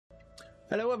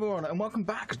Hello everyone and welcome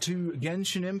back to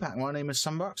Genshin Impact. My name is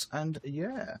Sunbucks and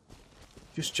yeah,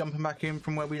 just jumping back in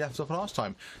from where we left off last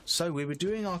time. So we were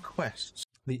doing our quests.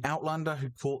 The Outlander who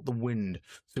caught the wind.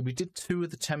 So we did 2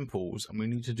 of the temples and we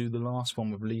need to do the last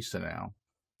one with Lisa now.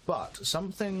 But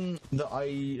something that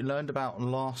I learned about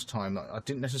last time that I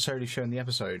didn't necessarily show in the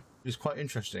episode is quite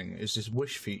interesting, is this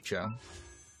wish feature.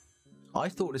 I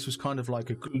thought this was kind of like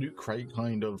a loot crate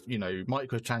kind of, you know,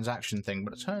 microtransaction thing,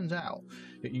 but it turns out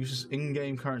it uses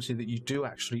in-game currency that you do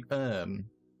actually earn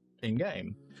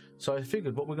in-game. So I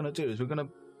figured what we're going to do is we're going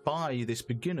to buy this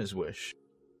beginner's wish.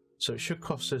 So it should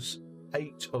cost us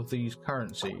 8 of these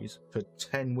currencies for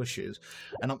 10 wishes.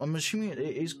 And I'm assuming it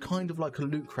is kind of like a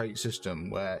loot crate system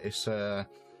where it's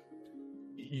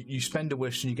you spend a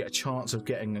wish and you get a chance of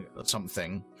getting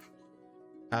something.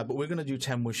 But we're going to do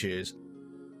 10 wishes.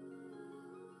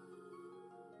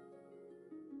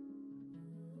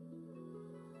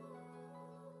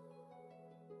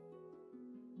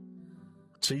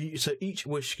 So each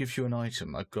wish gives you an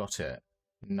item. I got it.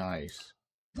 Nice.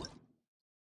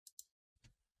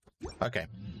 Okay,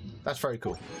 that's very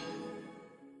cool.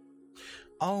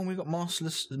 Oh, and we got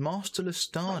Masterless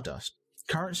Stardust.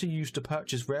 Currency used to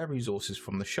purchase rare resources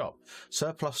from the shop.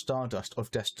 Surplus Stardust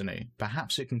of Destiny.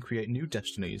 Perhaps it can create new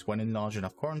destinies when in large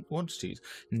enough quantities.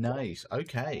 Nice.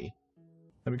 Okay.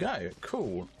 There we go.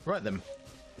 Cool. Right then.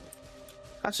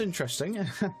 That's interesting.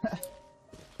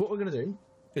 What we're going to do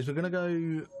is we're going to go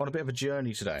on a bit of a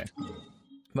journey today.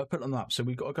 I'll put it on the map. So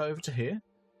we've got to go over to here.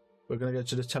 We're going to go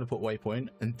to the teleport waypoint.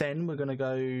 And then we're going to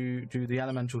go do the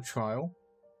elemental trial.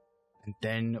 And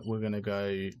then we're going to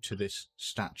go to this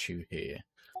statue here.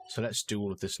 So let's do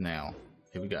all of this now.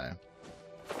 Here we go.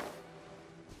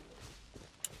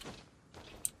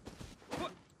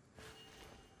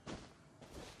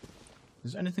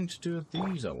 Is there anything to do with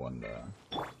these, I wonder?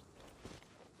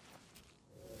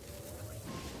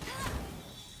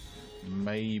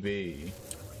 Maybe.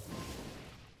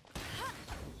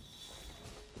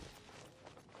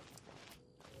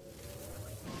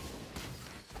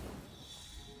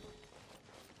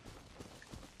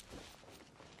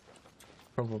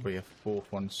 Probably a 4th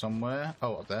one somewhere.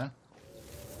 Oh, up there.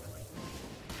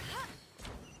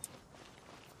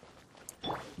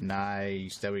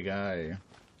 Nice. There we go.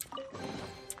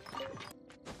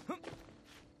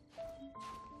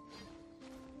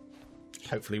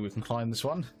 Hopefully we can climb this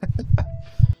one.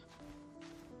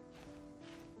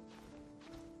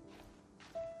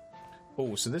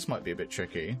 Oh, so this might be a bit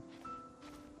tricky.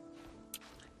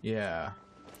 Yeah.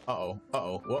 Uh-oh.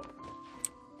 Uh-oh. What?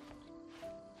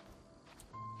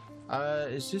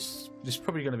 Is this is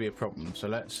probably going to be a problem, so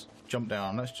let's jump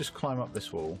down. Let's just climb up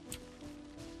this wall.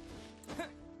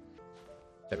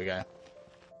 There we go.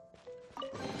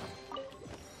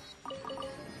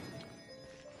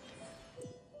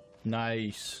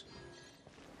 Nice.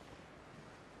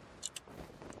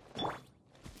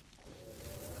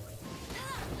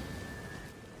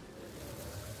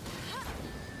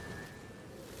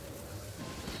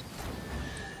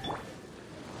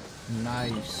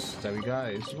 Nice. There we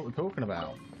go. This is what we're talking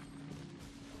about.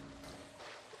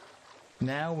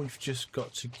 Now we've just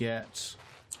got to get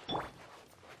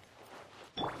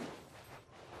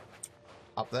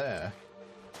up there.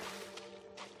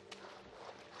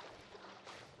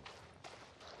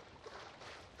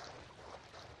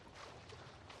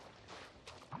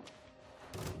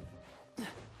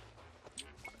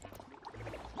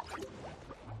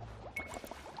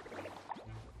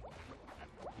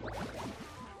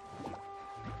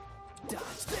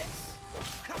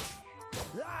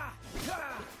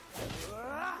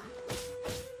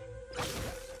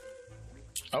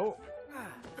 Oh,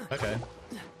 okay.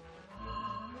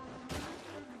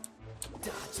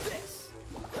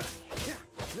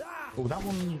 Oh, that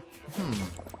one.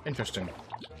 Interesting.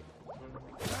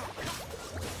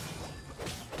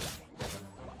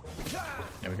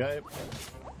 There we go.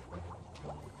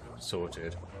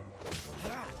 Sorted.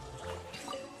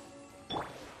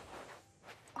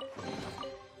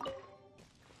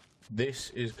 This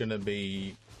is gonna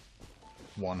be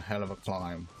one hell of a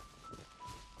climb.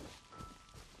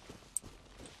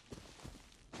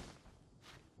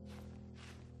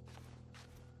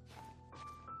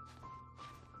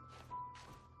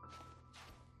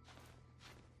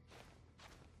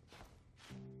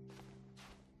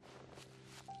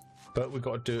 But we've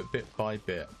got to do it bit by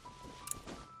bit.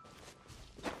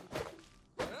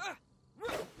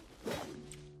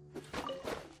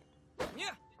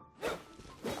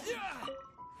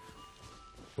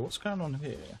 So what's going on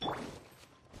here?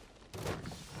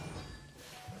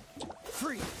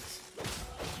 Freeze!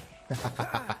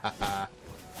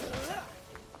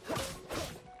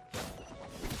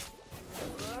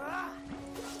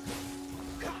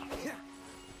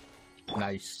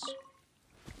 Nice.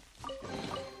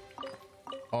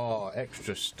 Oh,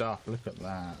 extra stuff. Look at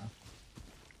that.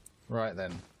 Right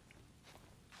then.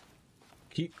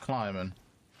 Keep climbing.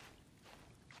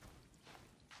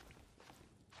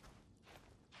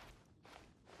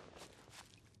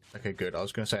 Okay, good. I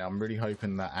was going to say, I'm really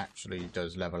hoping that actually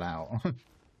does level out.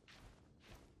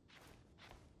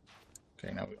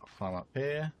 Okay, now we've got to climb up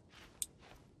here.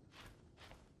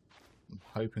 I'm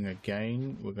hoping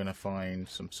again we're going to find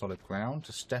some solid ground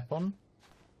to step on.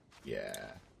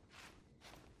 Yeah.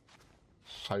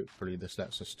 Hopefully this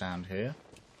lets us stand here.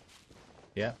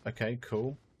 Yeah, okay,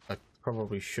 cool. I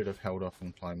probably should have held off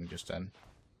on climbing just then.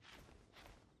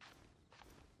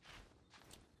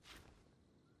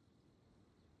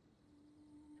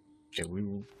 Okay, we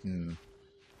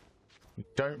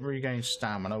don't regain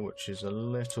stamina, which is a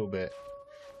little bit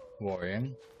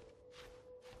worrying.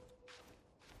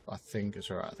 I think it's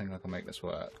alright. I think I can make this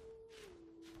work.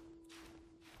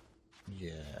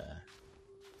 Yeah.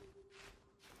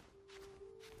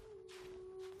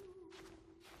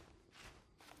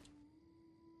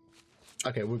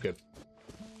 Okay, we're good.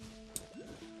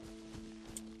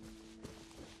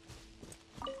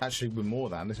 Actually, we're more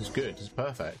than. This is good. This is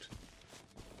perfect.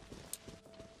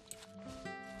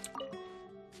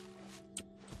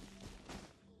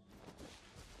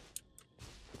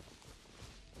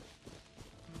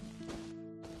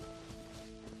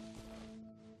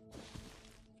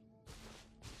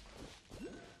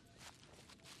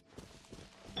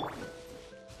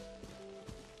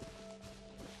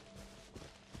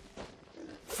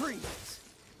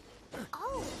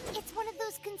 Oh, it's one of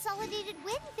those consolidated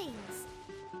wind things.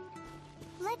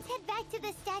 Let's head back to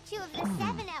the statue of the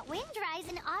Seven at Windrise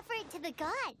and offer it to the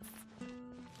gods.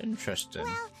 Interesting.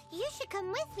 Well, you should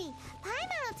come with me.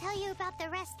 Paimon will tell you about the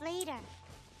rest later.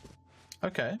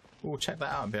 Okay, we'll check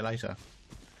that out a bit later.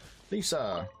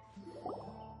 Lisa!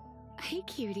 Hey,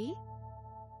 cutie.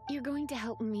 You're going to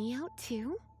help me out,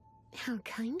 too? How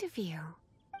kind of you.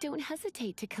 Don't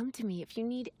hesitate to come to me if you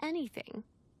need anything.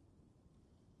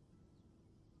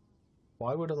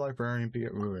 Why would a librarian be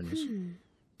at ruins?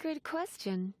 Good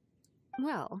question.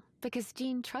 Well, because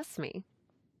Jean trusts me.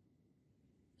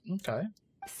 Okay.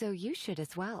 So you should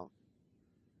as well.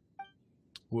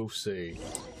 We'll see.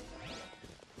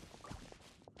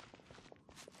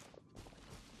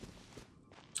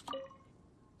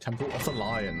 Temple of the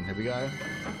Lion. Here we go.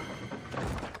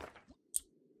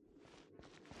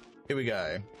 Here we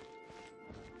go.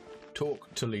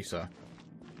 Talk to Lisa.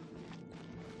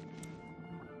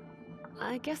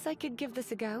 I guess I could give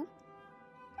this a go.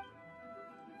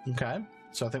 Okay.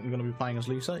 So I think we're going to be playing as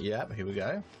Lisa. Yep, here we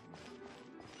go.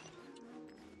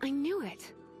 I knew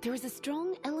it. There is a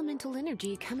strong elemental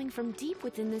energy coming from deep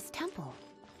within this temple.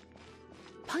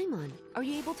 Paimon, are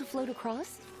you able to float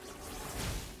across?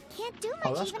 Can't do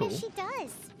much that's even cool. if she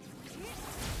does.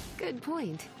 Good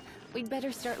point. We'd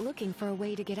better start looking for a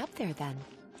way to get up there then.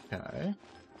 Okay.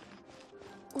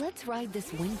 Let's ride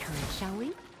this wind current, shall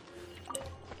we?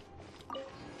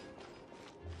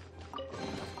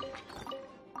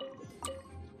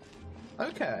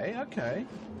 Okay, okay.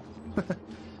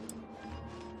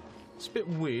 It's a bit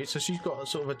weird. So she's got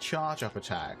sort of a charge up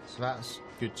attack. So that's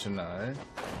good to know.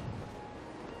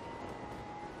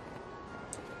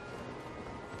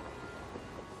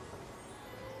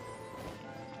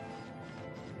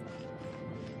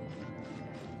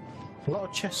 A lot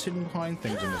of chests hidden behind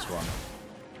things in this one.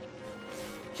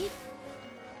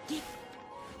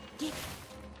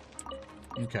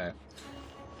 Okay.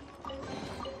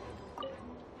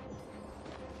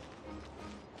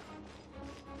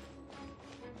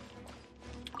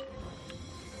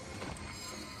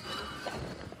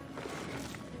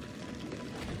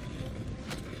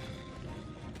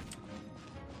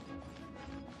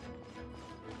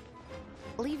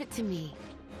 Leave it to me.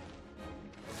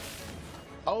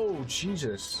 Oh,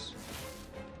 Jesus.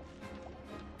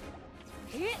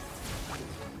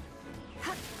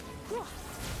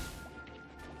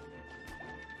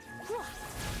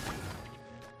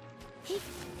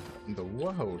 In the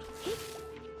world.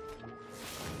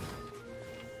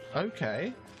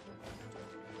 Okay.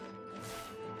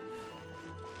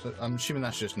 So I'm assuming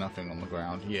that's just nothing on the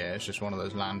ground. Yeah, it's just one of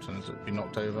those lanterns that be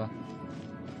knocked over.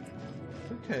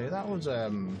 Okay, that was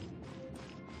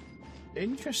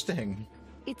interesting.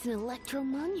 It's an electro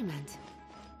monument.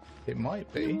 It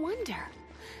might No be. wonder.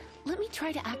 Let me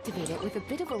try to activate it with a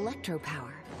bit of electro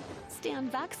power.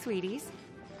 Stand back, sweeties.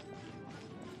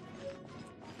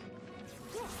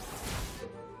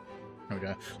 There we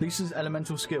go. Lisa's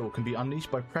elemental skill can be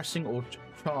unleashed by pressing or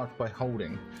charged by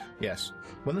holding. Yes.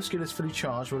 When the skill is fully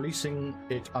charged, releasing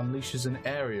it unleashes an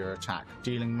area attack,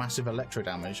 dealing massive electro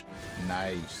damage.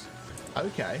 Nice.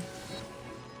 Okay.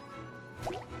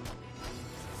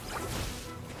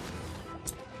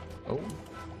 Oh.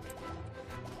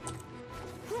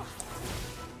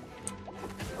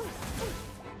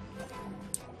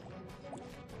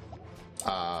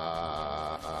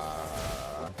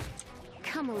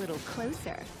 Come a little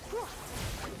closer.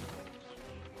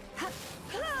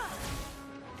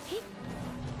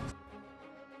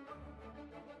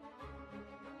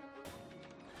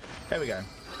 There we go.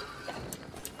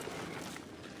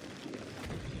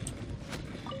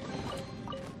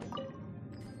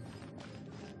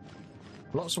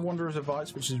 Lots of Wanderer's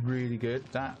Advice, which is really good.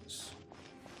 That's...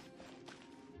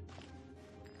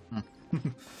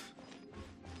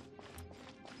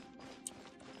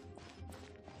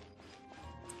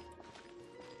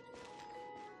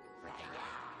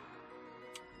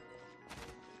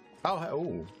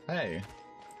 Oh, hey.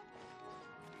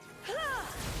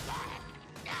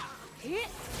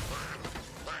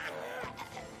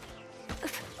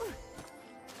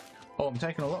 Oh, I'm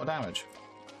taking a lot of damage.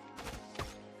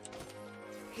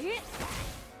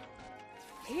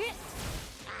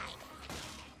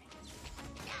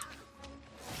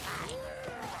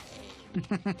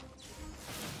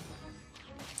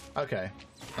 Okay,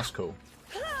 that's cool.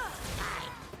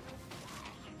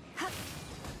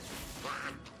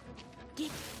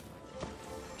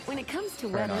 When it comes to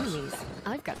wet enemies,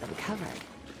 I've got them covered.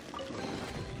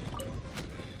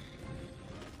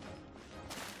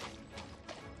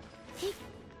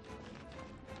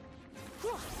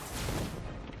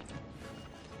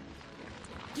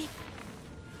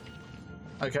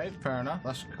 Okay, fair enough.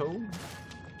 That's cool.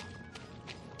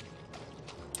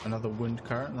 Another wind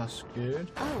current. That's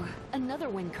good. Oh, another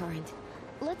wind current.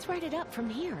 Let's ride it up from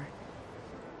here.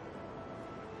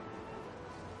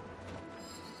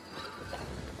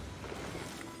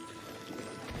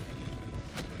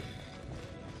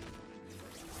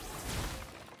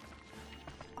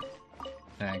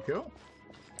 Thank you.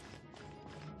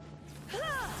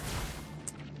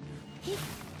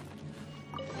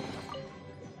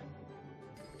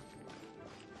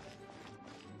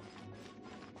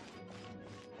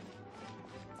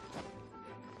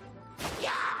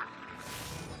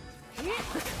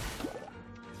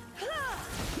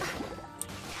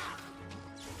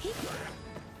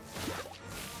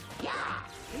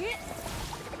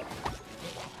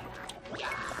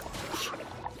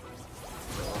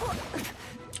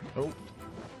 Oh.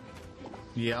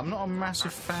 Yeah, I'm not a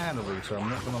massive fan of Lisa, I'm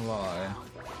not gonna lie.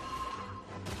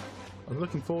 I was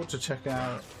looking forward to checking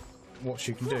out what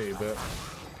she can do, but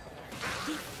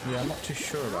yeah, I'm not too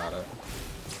sure about it.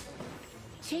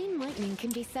 Chain lightning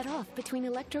can be set off between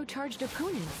electro-charged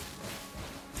opponents.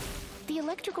 The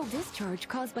electrical discharge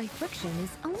caused by friction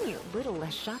is only a little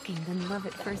less shocking than love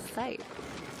at first sight.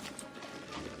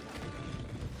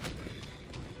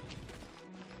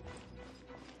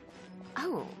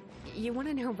 Oh, you want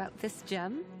to know about this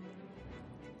gem?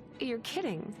 You're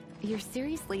kidding. You're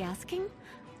seriously asking?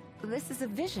 This is a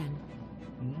vision.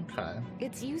 Okay.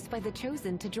 It's used by the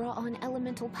Chosen to draw on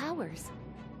elemental powers.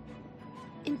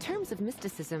 In terms of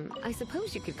mysticism, I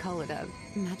suppose you could call it a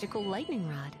magical lightning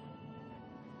rod.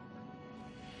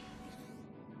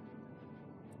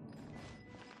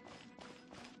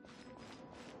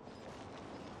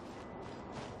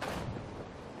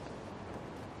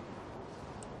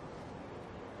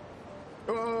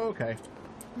 Oh, okay.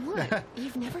 What?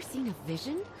 You've never seen a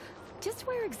vision? Just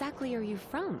where exactly are you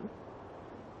from?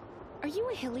 Are you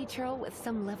a hilly churl with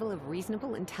some level of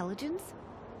reasonable intelligence?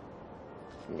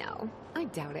 No, I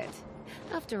doubt it.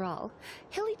 After all,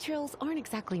 hilly churls aren't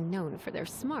exactly known for their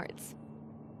smarts.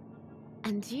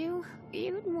 And you'd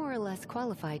more or less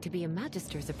qualify to be a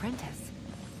magister's apprentice.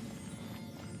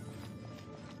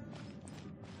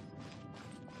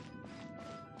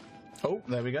 Oh,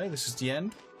 there we go. This is the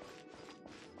end.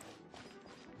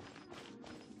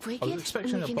 Break I was it, and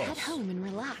expecting we a can boss. head home and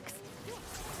relax.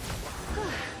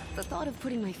 The thought of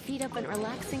putting my feet up and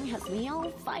relaxing has me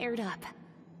all fired up.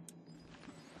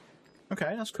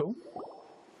 Okay, that's cool.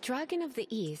 Dragon of the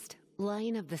East,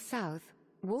 Lion of the South,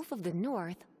 Wolf of the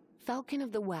North, Falcon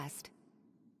of the West.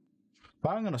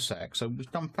 But hang on a sec. So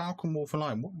we've done Falcon, Wolf, and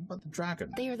Lion. What about the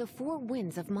dragon? They are the four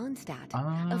winds of Mondstadt,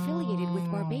 affiliated with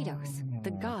Barbados,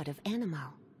 the god of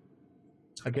Anemo.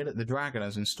 I get it. The dragon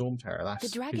as in Storm Terror.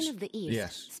 That's The Dragon of the East,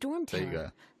 yes. Storm There you Terror.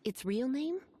 go. Its real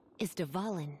name is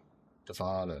DVALIN.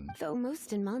 DVALIN. Though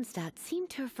most in Mondstadt seem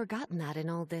to have forgotten that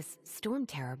in all this Storm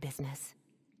Terror business.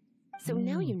 So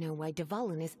now you know why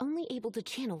DVALIN is only able to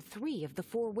channel 3 of the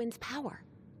 4 winds' power.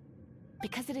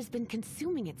 because it has been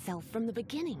consuming itself from the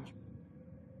beginning.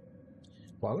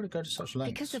 Why would it go to such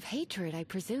lengths? Because of hatred, I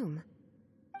presume.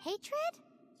 Hatred?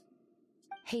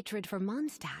 Hatred for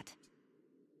Mondstadt.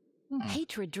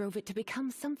 Hatred drove it to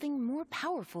become something more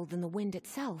powerful than the wind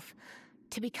itself.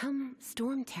 To become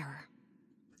Storm Terror.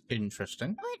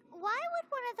 Interesting. But why would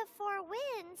one of the four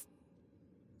winds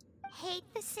hate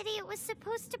the city it was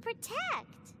supposed to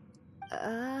protect?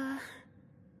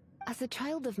 As a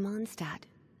child of Mondstadt,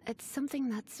 it's something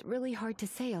that's really hard to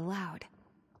say aloud.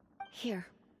 Here,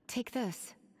 take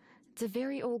this. It's a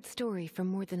very old story from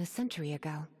more than a century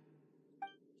ago.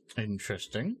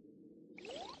 Interesting.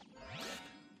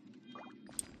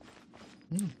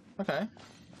 Okay.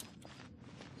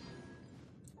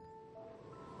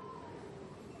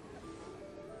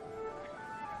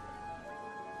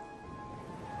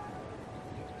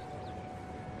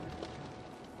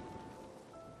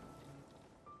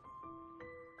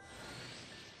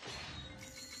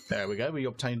 There we go, we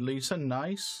obtained Lisa,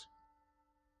 nice.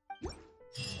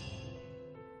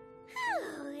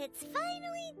 It's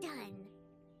finally done.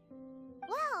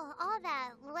 Well, all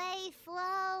that ley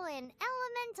flow and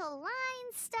elemental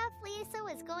line stuff Lisa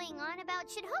was going on about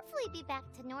should hopefully be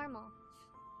back to normal.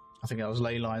 I think that was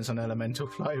ley lines and elemental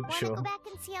flow, sure. Wanna go back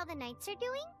and see how the knights are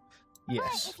doing?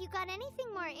 Yes. But if you got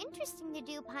anything more interesting to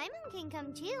do, Paimon can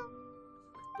come too.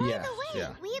 Yeah, By the way,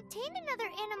 yeah. we obtained another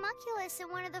Animoculus in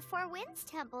one of the Four Winds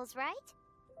temples, right?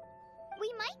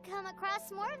 We might come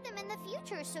across more of them in the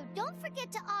future, so don't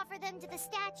forget to offer them to the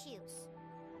statues.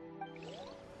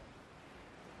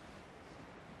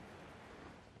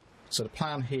 So the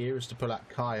plan here is to pull out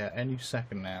Kaya any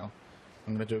second now.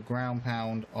 I'm going to do a ground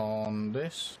pound on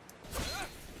this.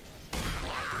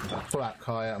 I'm going to pull out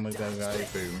Kaya and we're going to go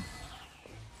boom.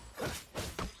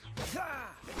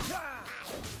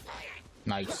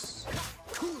 Nice.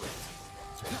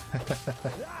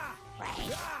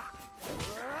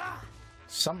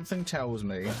 Something tells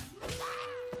me...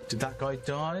 Did that guy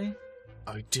die?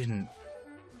 Oh, he didn't.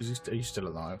 Are you still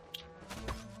alive?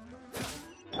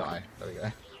 Die. There we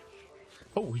go.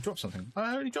 Oh, he dropped something.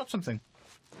 Oh, he dropped something.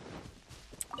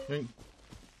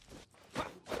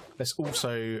 Let's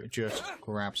also just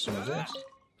grab some of this.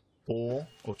 Or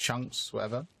chunks,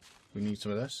 whatever. We need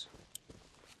some of this.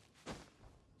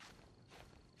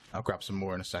 I'll grab some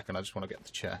more in a second. I just want to get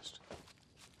the chest.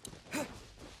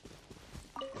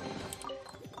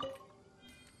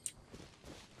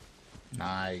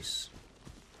 Nice.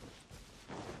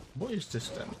 What is this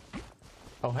then?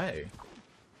 Oh, hey.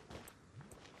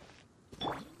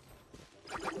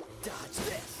 Dodge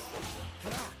this.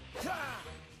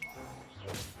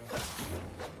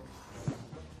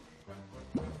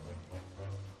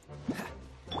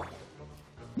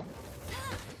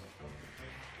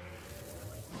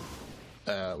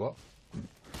 What?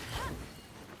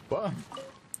 What?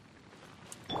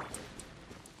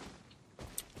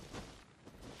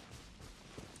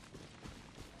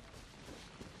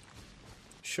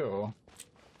 Sure.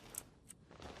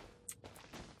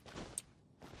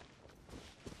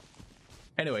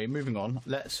 Anyway, moving on.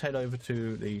 Let's head over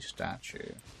to the statue.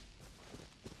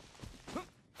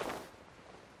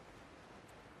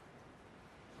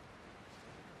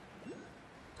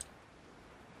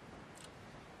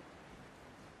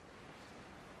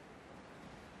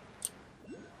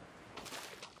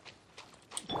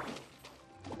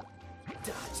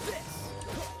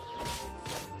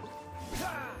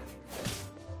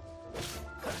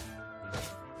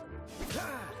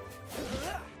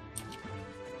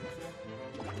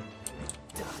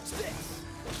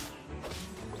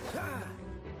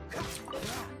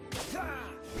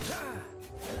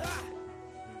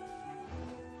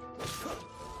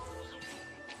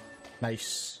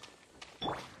 Nice.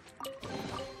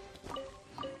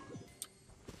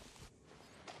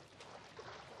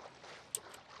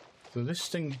 So this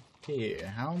thing here,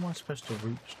 how am I supposed to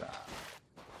reach that?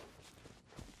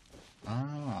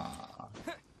 Ah.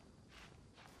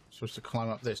 Supposed to climb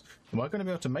up this. Am I going to be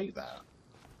able to make that?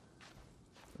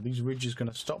 Are these ridges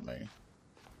going to stop me?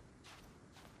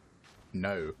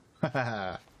 No.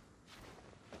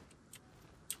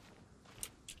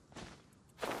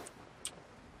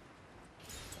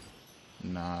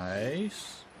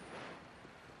 Nice.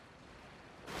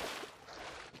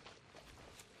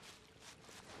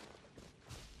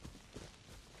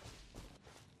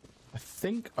 I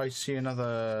think I see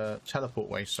another teleport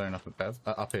waystone up above,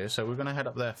 up here, so we're going to head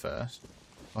up there first.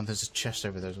 Oh, and there's a chest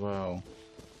over there as well.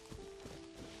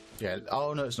 Yeah.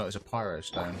 Oh no, it's not. It's a pyro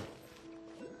stone.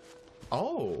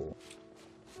 Oh,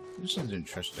 this is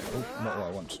interesting. Oh, not what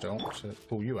I want still. To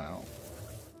pull you out.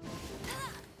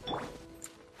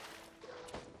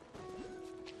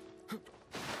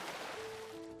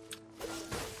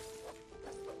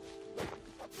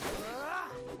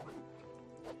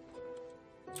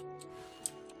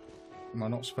 Am I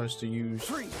not supposed to use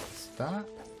that?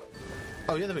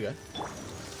 Oh, yeah, there we go.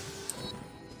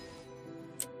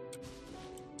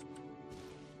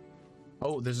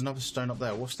 Oh, there's another stone up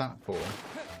there. What's that for?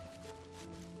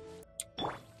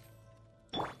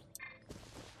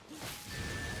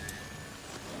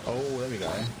 Oh, there we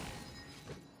go.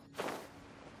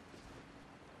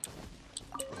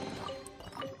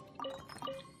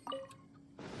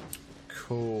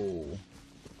 Cool.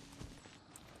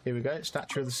 Here we go.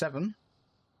 Statue of the Seven.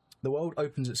 The world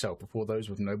opens itself before those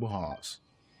with noble hearts.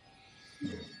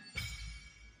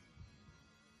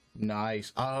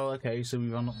 Nice. Oh, okay. So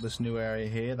we've unlocked this new area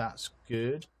here. That's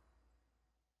good.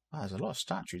 Wow, there's a lot of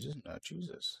statues, isn't there?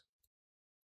 Jesus.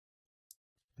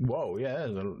 Whoa, yeah,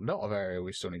 there's a lot of area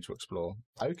we still need to explore.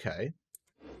 Okay.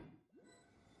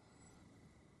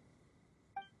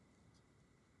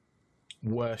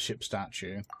 Worship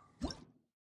statue.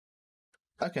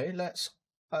 Okay, let's...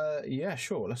 yeah,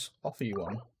 sure. Let's offer you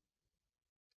one.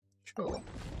 Sure.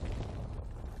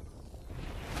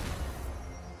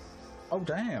 Oh,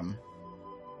 damn.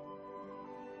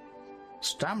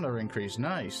 Stamina increase.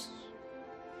 Nice.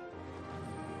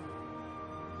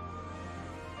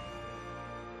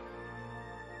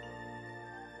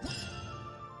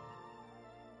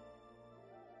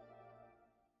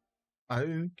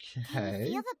 Okay. Can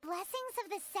you feel the blessings of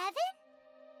the Seven?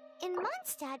 In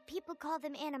Mondstadt, people call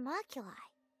them animalculi.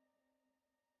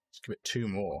 Let's give it 2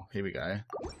 more. Here we go.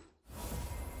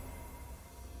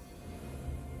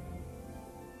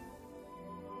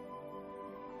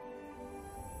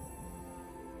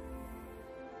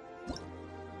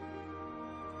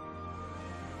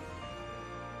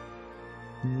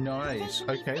 Nice.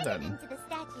 Okay then. Into the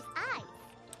statue's eyes.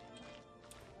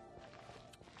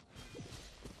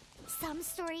 Some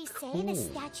stories say the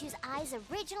statue's eyes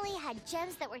originally had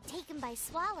gems that were taken by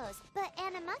swallows, but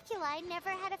animalculi never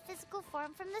had a physical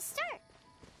form from the start.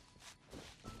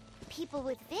 People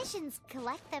with visions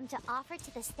collect them to offer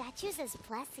to the statues as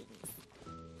blessings.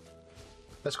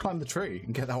 Let's climb the tree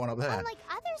and get that one up there. Unlike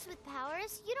others with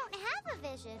powers, you don't have a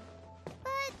vision.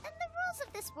 But the rules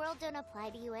of this world don't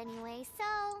apply to you anyway,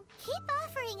 so keep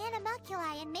offering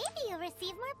animalculi and maybe you'll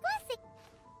receive more blessings.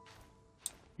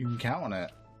 You can count on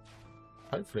it.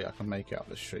 Hopefully I can make it up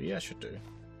this tree. Yeah, I should do.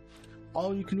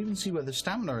 Oh, you can even see where the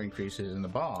stamina increases in the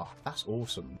bar. That's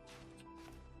awesome.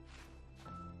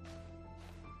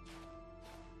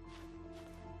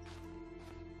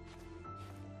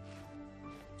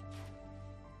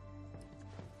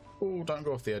 Oh, don't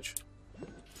go off the edge.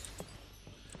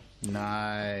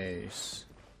 Nice.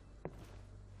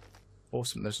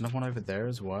 Awesome. There's another one over there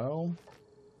as well.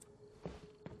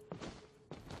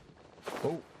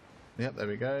 Oh, yep, there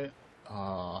we go.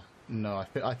 Ah, no,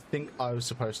 I think I was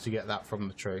supposed to get that from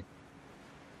the tree.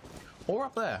 Or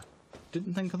up there.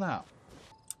 Didn't think of that.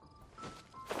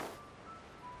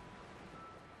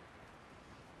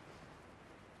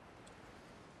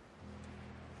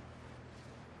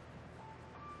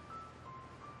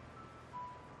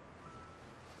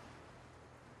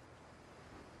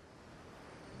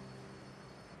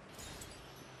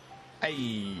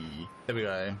 Hey, there we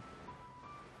go.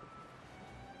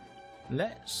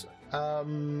 Let's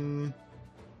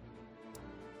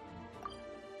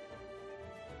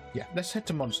yeah, let's head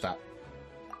to Mondstadt.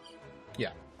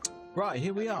 Yeah. Right,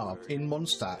 here we are in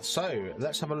Mondstadt. So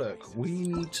let's have a look. We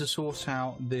need to sort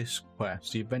out this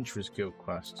quest, the Adventurers Guild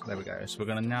quest. There we go. So we're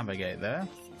going to navigate there.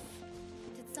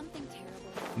 Did something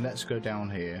terrible. Let's go down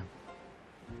here.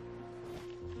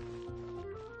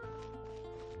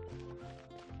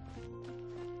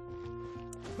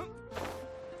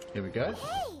 Here we go.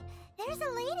 Hey, there's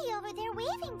a lady over there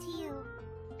waving to you.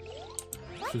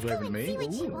 She's waving at me. See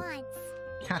what she Ooh. wants.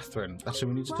 Catherine, that's who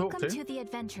we need to talk Welcome to. to the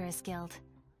Adventurers Guild.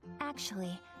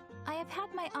 Actually, I have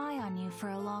had my eye on you for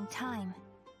a long time.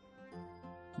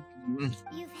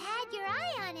 You've had your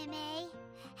eye on him, eh?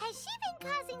 Has she been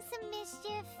causing some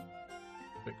mischief?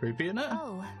 Bit creepy, isn't it?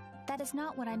 Oh, that is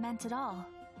not what I meant at all.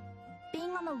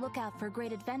 Being on the lookout for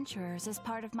great adventurers is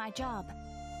part of my job.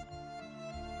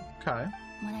 Okay.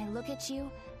 When I look at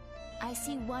you, I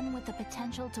see one with the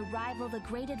potential to rival the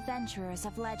great adventurers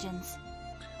of legends.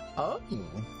 Oh.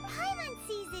 Paimon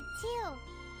sees it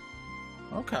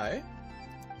too. Okay.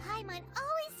 Paimon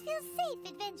always feels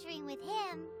safe adventuring with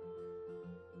him.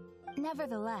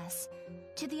 Nevertheless,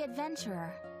 to the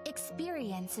adventurer,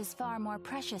 experience is far more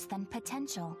precious than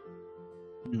potential.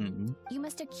 Hmm. You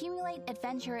must accumulate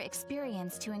adventurer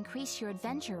experience to increase your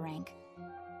adventure rank.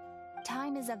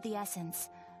 Time is of the essence.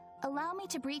 Allow me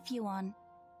to brief you on...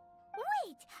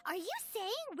 Wait, are you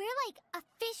saying we're like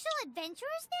official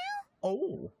adventurers now?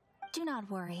 Oh. Do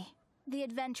not worry. The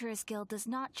Adventurers Guild does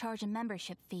not charge a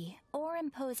membership fee or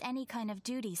impose any kind of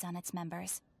duties on its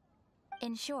members.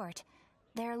 In short,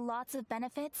 there are lots of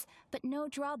benefits, but no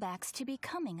drawbacks to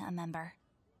becoming a member.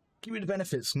 Give me the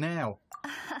benefits now.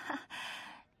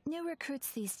 New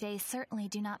recruits these days certainly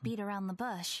do not beat around the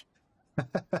bush.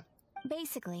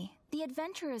 Basically, the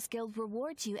Adventurers Guild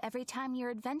rewards you every time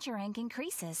your adventure rank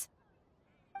increases.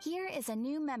 Here is a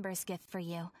new member's gift for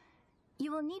you.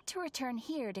 You will need to return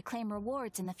here to claim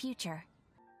rewards in the future.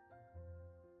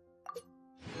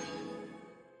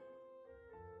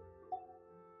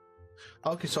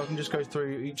 Okay, so I can just go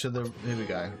through each of the... Here we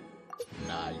go.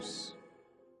 Nice.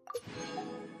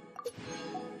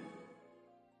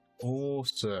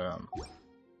 Awesome.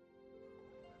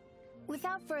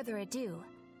 Without further ado,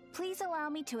 please allow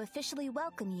me to officially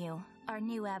welcome you, our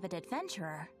new avid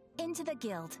adventurer, into the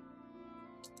guild.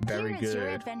 Very Here is your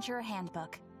good. adventurer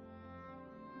handbook.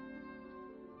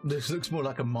 This looks more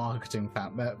like a marketing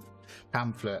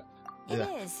pamphlet. It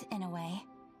Yeah. is, in a way.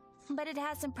 But it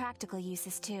has some practical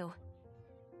uses too.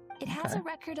 It has a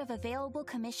record of available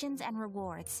commissions and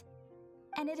rewards.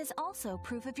 And it is also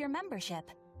proof of your membership.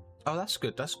 Oh, that's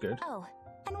good, that's good. Oh,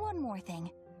 and one more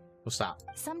thing. What's that?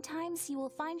 Sometimes you will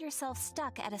find yourself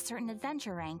stuck at a certain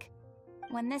adventure rank.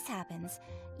 When this happens,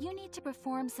 you need to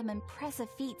perform some impressive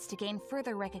feats to gain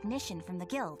further recognition from the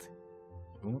guild.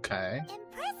 Okay.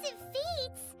 Impressive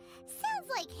feats? Sounds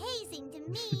like hazing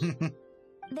to me.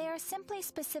 They are simply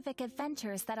specific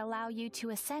adventures that allow you to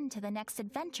ascend to the next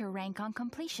adventure rank on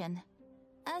completion.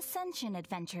 Ascension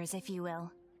adventures, if you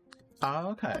will. Oh,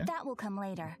 okay. But that will come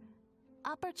later.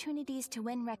 Opportunities to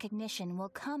win recognition will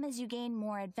come as you gain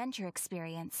more adventure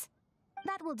experience.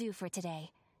 That will do for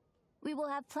today. We will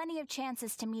have plenty of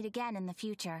chances to meet again in the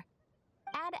future.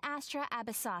 Ad Astra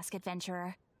Abyssosk,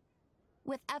 adventurer.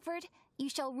 With effort, you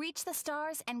shall reach the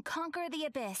stars and conquer the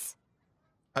abyss.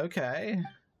 Okay.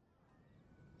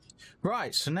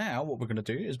 Right, so now what we're going to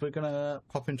do is we're going to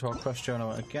pop into our quest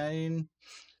journal again.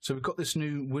 So we've got this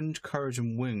new Wind, Courage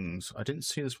and Wings. I didn't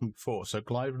see this one before, so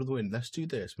Glide with the Wind. Let's do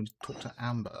this. We need to talk to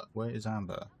Amber. Where is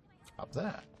Amber? Up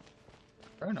there.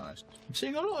 Very nice. I'm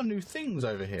seeing a lot of new things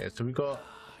over here. So we've got...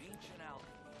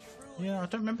 Yeah, I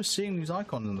don't remember seeing these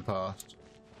icons in the past.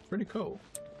 It's really cool.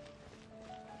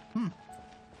 15.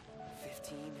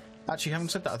 Actually, having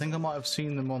said that, I think I might have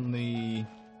seen them on the...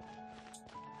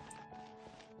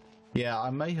 Yeah, I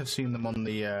may have seen them on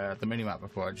the minimap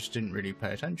before. I just didn't really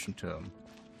pay attention to them.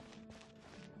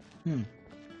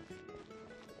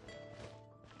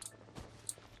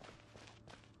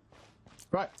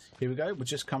 Right, here we go. We're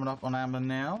just coming up on Amber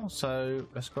now, so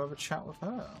let's go have a chat with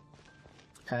her.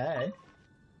 Hey.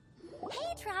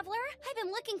 Hey, Traveler! I've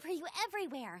been looking for you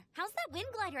everywhere. How's that wind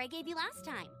glider I gave you last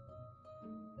time?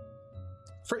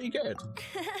 Pretty good.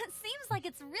 Seems like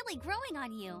it's really growing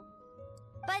on you.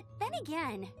 But then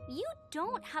again, you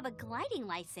don't have a gliding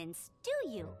license, do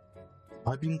you?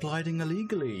 I've been gliding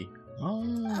illegally.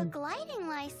 Oh. A gliding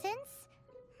license?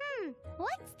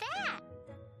 What's that?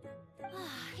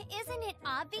 Isn't it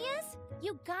obvious?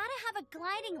 You gotta have a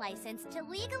gliding license to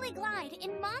legally glide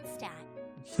in Mondstadt.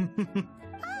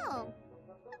 Oh,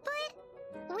 but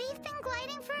we've been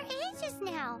gliding for ages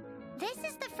now. This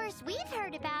is the first we've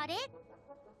heard about it.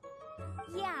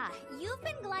 Yeah, you've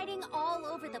been gliding all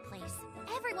over the place.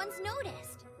 Everyone's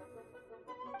noticed.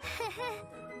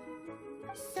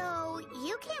 So,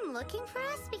 you came looking for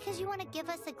us because you want to give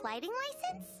us a gliding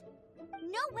license?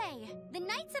 No way! The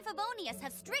Knights of Favonius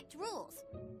have strict rules.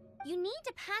 You need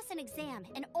to pass an exam,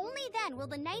 and only then will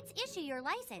the Knights issue your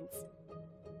license.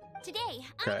 Today,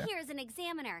 I'm here as an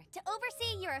examiner to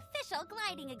oversee your official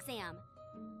gliding exam.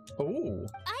 Oh.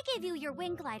 I gave you your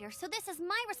wing glider, so this is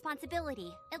my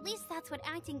responsibility. At least that's what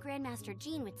Acting Grandmaster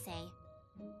Jean would say.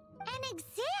 An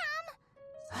exam?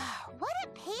 What a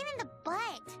pain in the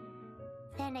butt.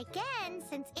 Then again,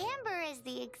 since Amber is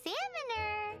the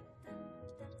examiner...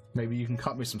 Maybe you can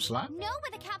cut me some slack? No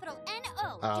with a capital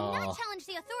N-O. Do not challenge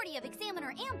the authority of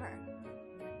Examiner Amber.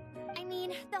 I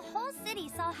mean, the whole city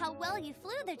saw how well you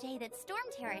flew the day that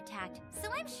Storm Terror attacked, so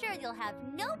I'm sure you'll have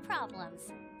no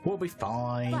problems. We'll be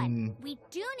fine. But we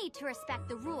do need to respect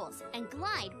the rules and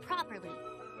glide properly.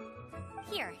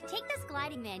 Here, take this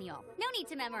gliding manual. No need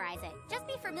to memorize it. Just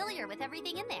be familiar with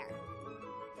everything in there.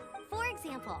 For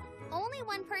example, only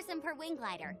one person per wing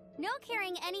glider. No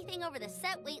carrying anything over the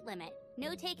set weight limit.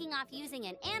 No taking off using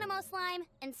an animo slime,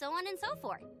 and so on and so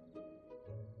forth.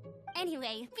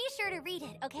 Anyway, be sure to read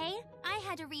it, okay? I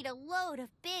had to read a load of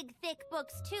big, thick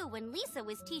books too when Lisa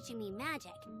was teaching me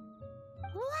magic.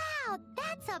 Wow,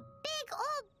 that's a big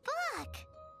old book!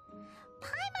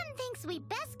 Paimon thinks we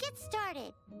best get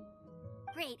started.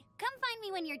 Great. Come find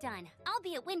me when you're done. I'll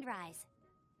be at Windrise.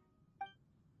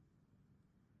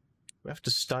 We have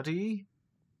to study?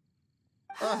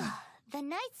 The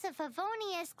Knights of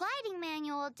Favonius gliding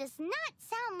manual does not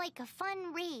sound like a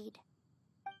fun read.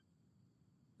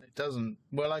 It doesn't.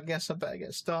 Well, I guess I better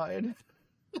get started.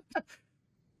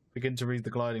 Begin to read the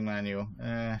gliding manual.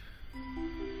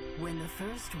 When the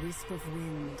first wisp of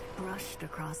wind brushed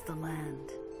across the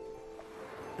land,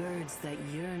 birds that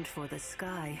yearned for the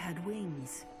sky had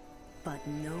wings, but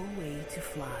no way to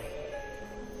fly.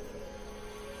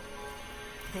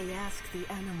 They asked the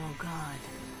animal god,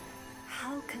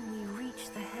 "How can we reach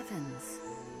the heavens?"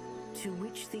 To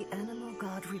which the animal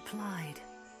god replied,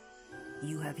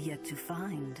 "You have yet to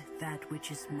find that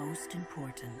which is most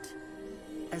important."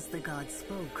 As the god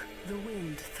spoke, the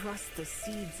wind thrust the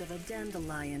seeds of a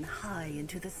dandelion high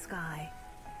into the sky.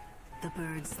 The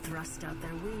birds thrust out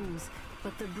their wings,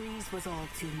 but the breeze was all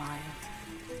too mild,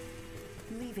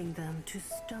 leaving them to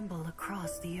stumble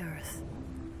across the earth.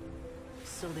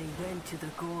 So they went to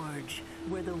the gorge,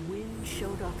 where the wind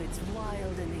showed off its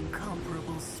wild and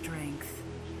incomparable strength.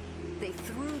 They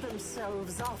threw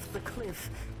themselves off the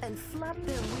cliff and flapped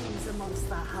their wings amongst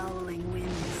the howling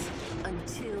winds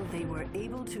until they were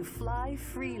able to fly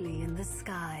freely in the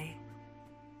sky.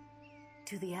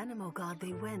 To the animal god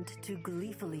they went to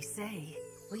gleefully say,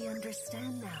 "We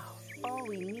understand now. All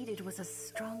we needed was a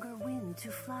stronger wind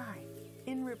to fly."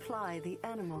 In reply, the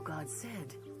animal god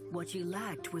said, "What you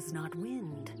lacked was not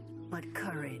wind, but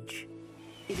courage.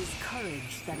 It is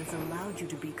courage that has allowed you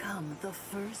to become the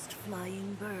first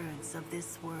flying birds of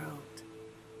this world."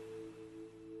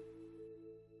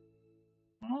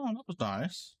 Oh, that was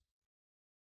nice.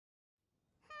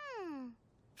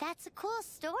 That's a cool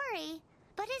story.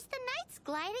 But is the Knight's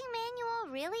gliding manual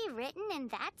really written in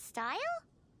that style?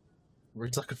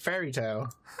 It's like a fairy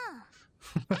tale.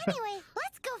 Anyway,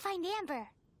 let's go find Amber.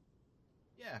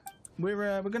 Yeah,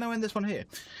 we're going to end this one here.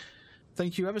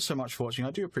 Thank you ever so much for watching.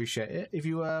 I do appreciate it. If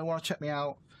you want to check me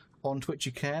out on Twitch,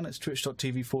 you can. It's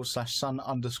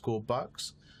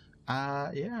twitch.tv/sun_bucks.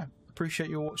 Yeah, appreciate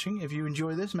you watching. If you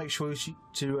enjoy this, make sure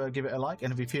to give it a like.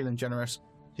 And if you're feeling generous,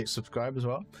 hit subscribe as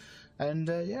well. And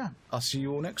yeah, I'll see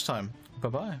you all next time.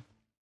 Bye-bye.